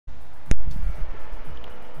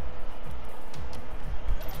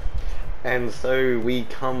And so we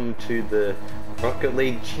come to the Rocket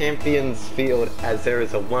League Champions field as there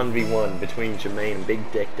is a 1v1 between Jermaine and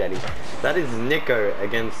Big Deck Daddy. That is Nico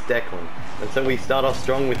against Declan. And so we start off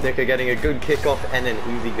strong with Nico getting a good kickoff and an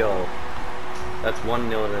easy goal. That's 1-0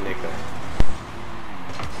 to Nico.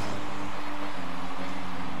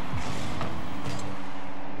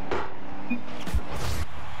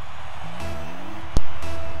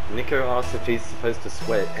 Nico asks if he's supposed to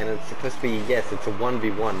sweat, and it's supposed to be yes, it's a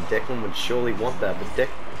 1v1. Declan would surely want that, but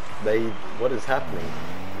what is happening?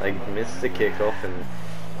 They missed the kickoff, and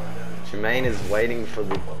Jermaine is waiting for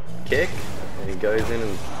the kick, and he goes in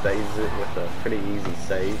and saves it with a pretty easy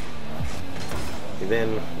save. He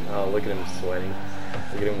then, oh look at him sweating.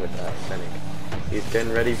 Look at him with that Fennec. He's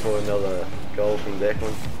getting ready for another goal from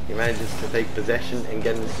Declan. He manages to take possession and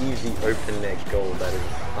get an easy open net goal that is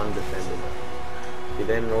undefended. He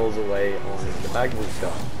then rolls away on the back of his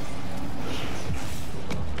car.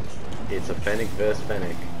 It's a Fennec versus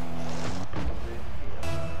Fennec.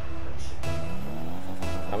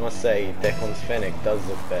 I must say, Declan's Fennec does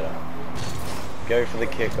look better. Go for the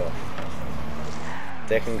kickoff.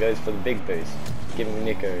 Declan goes for the big boost, giving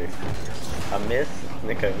Nico a miss.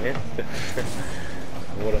 Nico missed.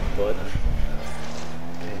 What a foot.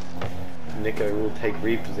 Nico will take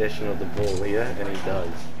repossession of the ball here, and he does.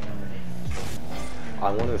 I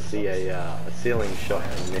want to see a ceiling shot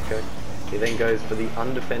from Nico. He then goes for the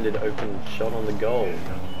undefended open shot on the goal,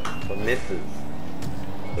 but misses.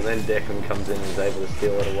 But then Declan comes in and is able to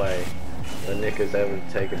steal it away. So Nico's able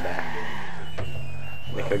to take it back.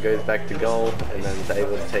 Nico goes back to goal and then is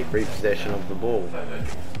able to take repossession of the ball.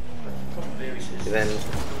 He then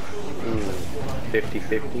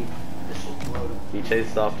 50-50. He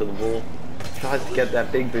chases after the ball, tries to get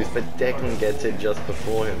that big boost, but Declan gets it just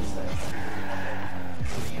before him.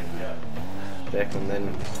 Declan then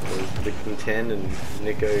goes for the contend and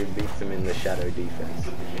Nico beats him in the shadow defense.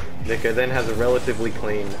 Nico then has a relatively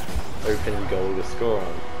clean open goal to score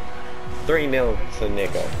on. 3-0 to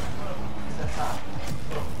Nico.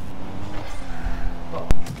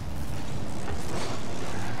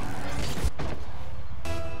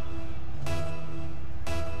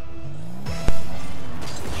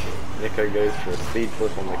 Nico goes for a speed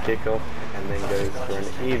flip on the kickoff and then goes for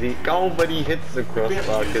an easy goal, but he hits the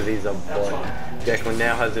crossbar because he's a bot. Declan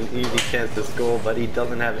now has an easy chance to score, but he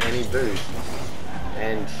doesn't have any boost.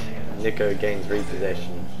 And Nico gains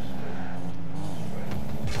repossession.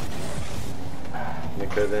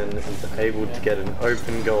 Nico then is able to get an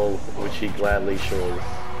open goal, which he gladly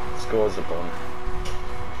scores upon.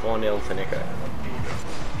 4-0 to Nico.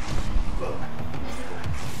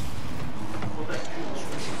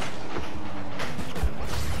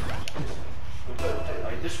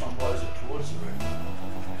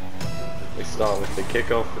 We start with the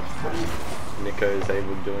kickoff. Nico is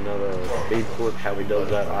able to do another speed flip. How he does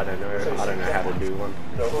that, I don't know. I don't know how to do one.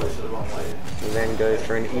 And then goes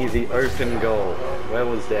for an easy open goal. Where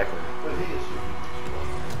was Declan?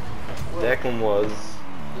 Declan was,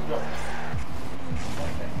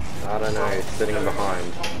 I don't know, sitting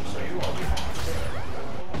behind.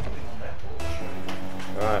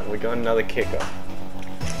 Alright, we got another kickoff.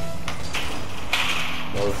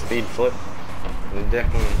 Another speed flip. And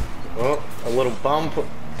Declan, oh, a little bump.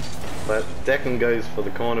 But Declan goes for the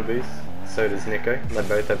corner boost. So does Nico. They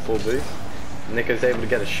both have full boost. Nico's able to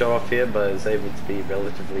get a shot off here, but is able to be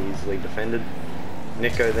relatively easily defended.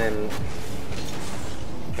 Nico then,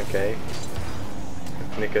 okay.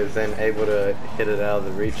 Nico's then able to hit it out of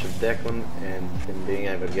the reach of Declan, and him being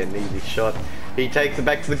able to get an easy shot. He takes it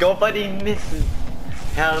back to the goal, but he misses.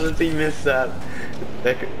 How does he miss that?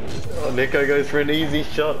 Nico goes for an easy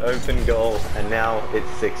shot, open goal, and now it's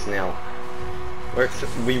 6-0.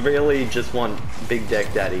 We really just want Big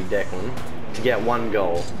Deck Daddy Declan to get one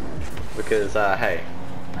goal, because hey,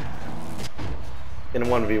 in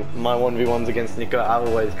my 1v1s against Nico, I've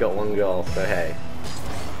always got one goal, so hey.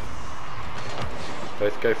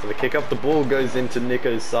 Both go for the kick up, the ball goes into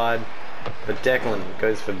Nico's side, but Declan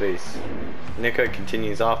goes for boost. Nico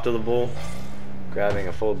continues after the ball, grabbing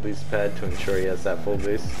a full boost pad to ensure he has that full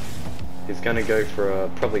boost. He's going to go for a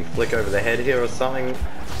probably flick over the head here or something,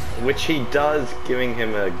 which he does, giving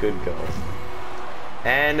him a good goal.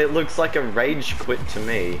 And it looks like a rage quit to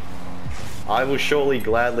me. I will surely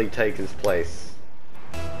gladly take his place.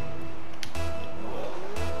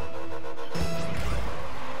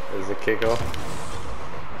 There's a kickoff.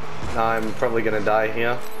 I'm probably going to die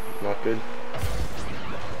here. Not good.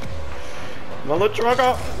 Mother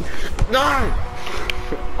trucker! No!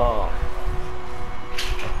 Oh.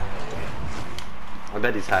 I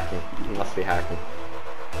bet he's hacking. He must be hacking.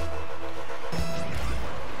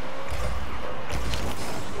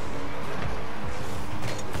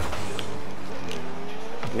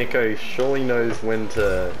 Nico surely knows when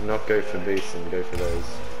to not go for boosts and go for those.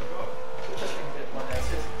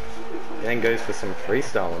 Then goes for some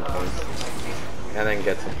freestyling points. And then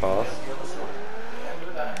gets a pass.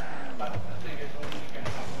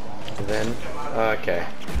 And then, okay.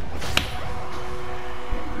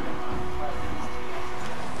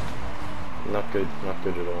 Not good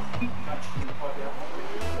at all.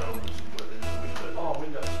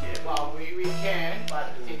 Well, we can,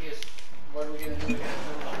 but the thing is, what are we going to do?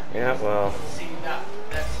 Yeah, well. See,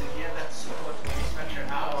 that's supposed to be structured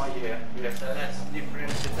out. Oh, yeah. So that's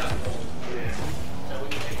different to that. Yeah. So we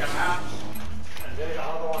need to come out. And there's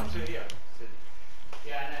another one too here.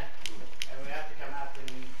 Yeah, and we have to come out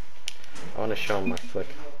and... I want to show him my flick.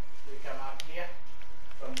 We come out here.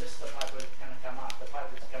 From this, the pipe is going to come out. The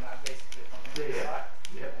pipe is come out basically from this side.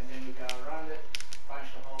 Yeah. And then we go around it,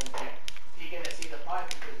 punch the hole in here. You're going to see the pipe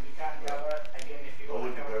because we can't cover it. Again, if you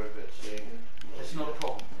want to cover it, it's not a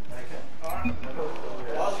problem. Okay. Alright.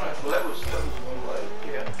 Well, that was one way.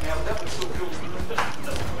 Yeah. Now that was so cool.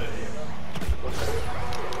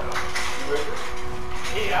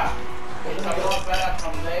 Here, it's a lot better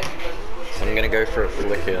from there because So I'm going to go for a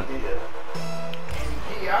flick here. in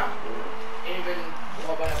here, even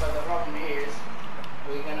whatever the problem is,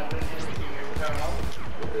 we're going to bring everything internal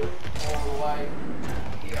all the way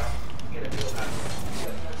here. Get a feel that.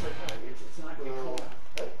 That's okay. It's not going to be cool.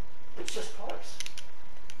 It's just pipes,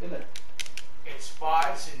 isn't it? It's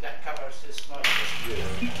pipes and that covers this much. We're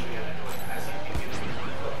going to do it as if you can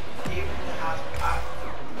even the house,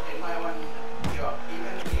 in my one job, even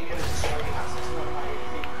if you get a story house, it's not my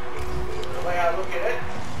thing. The way I look at it,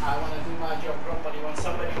 I want to do my job properly. When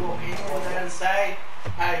somebody walk in over there and say,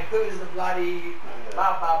 hey, who is the bloody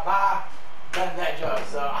done that job,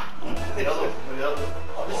 so. The other.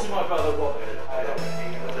 Oh, this is my brother Robert.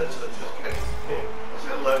 That's just okay. It's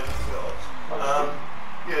got loads of guys.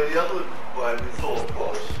 Yeah, the other way we thought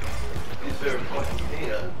was, is there a point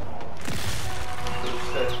here?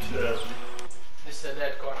 That This is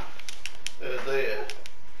that corner. there,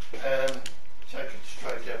 and take it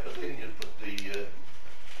straight out, but then you put the.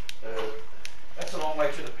 That's a long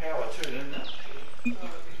way to the power too, isn't it?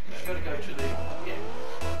 It's got to go to the main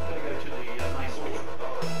switch.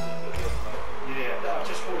 Yeah, no, I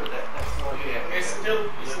just ordered that. That's the idea. It's still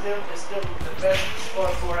the best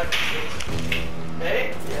spot for it. There?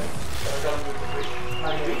 Yeah. So I'm going with the bridge.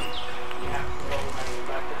 Maybe. Yeah.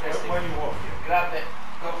 Back to testing. When you walk, grab that.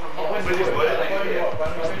 Go from here. When you walk, when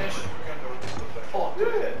we finish. Oh,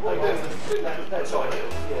 yeah. That's ideal.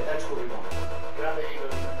 Yeah, that's what we want. Grab it, you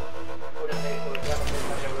put it there, grab it,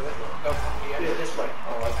 go from here. Yeah, this way.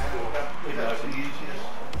 All right. You know, it's the easiest,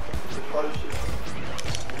 the closest,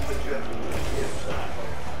 but you have to do it.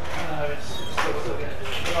 No, it's still going to do it.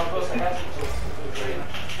 But I've got the hazards of the green.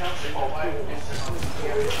 Counting my way into the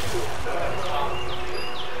area.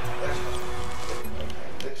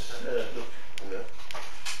 Let's look,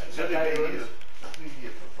 it's only been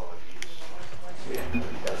here for 5 years.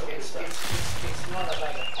 Yeah. It's not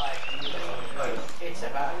about the pipe. It's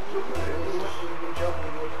about your job.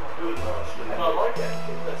 Do it nicely. And I like that.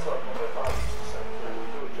 That's like what my father used to say.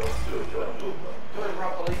 Do a job. Do it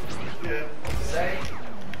properly. Yeah. Say,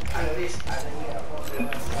 and this, and then you have one and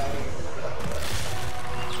say,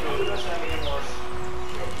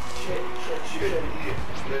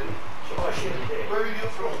 Where are you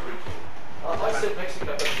from, Rick? I said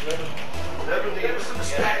Mexico, but Lebanese.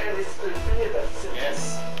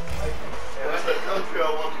 Yes. That's the country I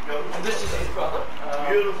want to go to. And this is his brother.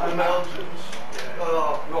 Beautiful mountains.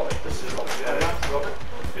 Oh, Robert. This is Robert. Yeah. Robert.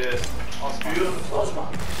 Yeah. Osman. Beautiful. Osman.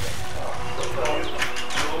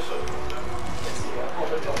 You also.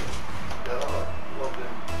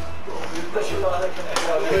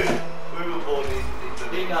 We were born in Indonesia.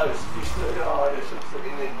 He knows. He's still In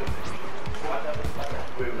Indonesia.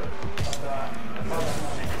 We were.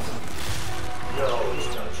 No, He's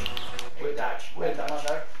Dutch. We're Dutch. We're Dutch.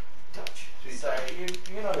 Dutch. So you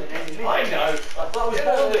know the name. I know. I thought I was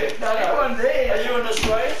born there. No, you weren't there. Are you an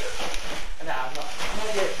Australian? No, I'm not.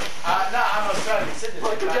 Not yet. No, I'm Australian citizen.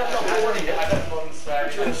 Well, I don't belong to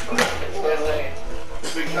Australia.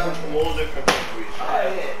 It's we come from all different countries. Oh,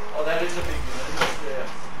 yeah. Oh, that is a big one. Yeah.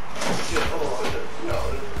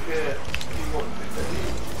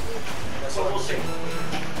 So we'll see.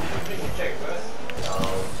 We'll check first.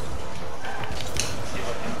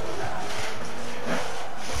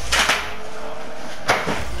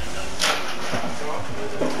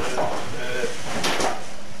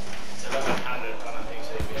 It's 1100, I don't think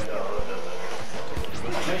so. I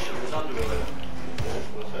measured it was under 11.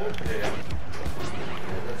 Yeah.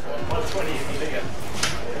 120 if you think it.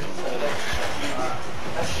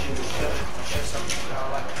 That's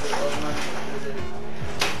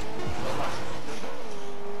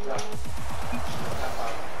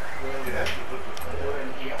You have to put the Put it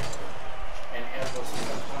in here.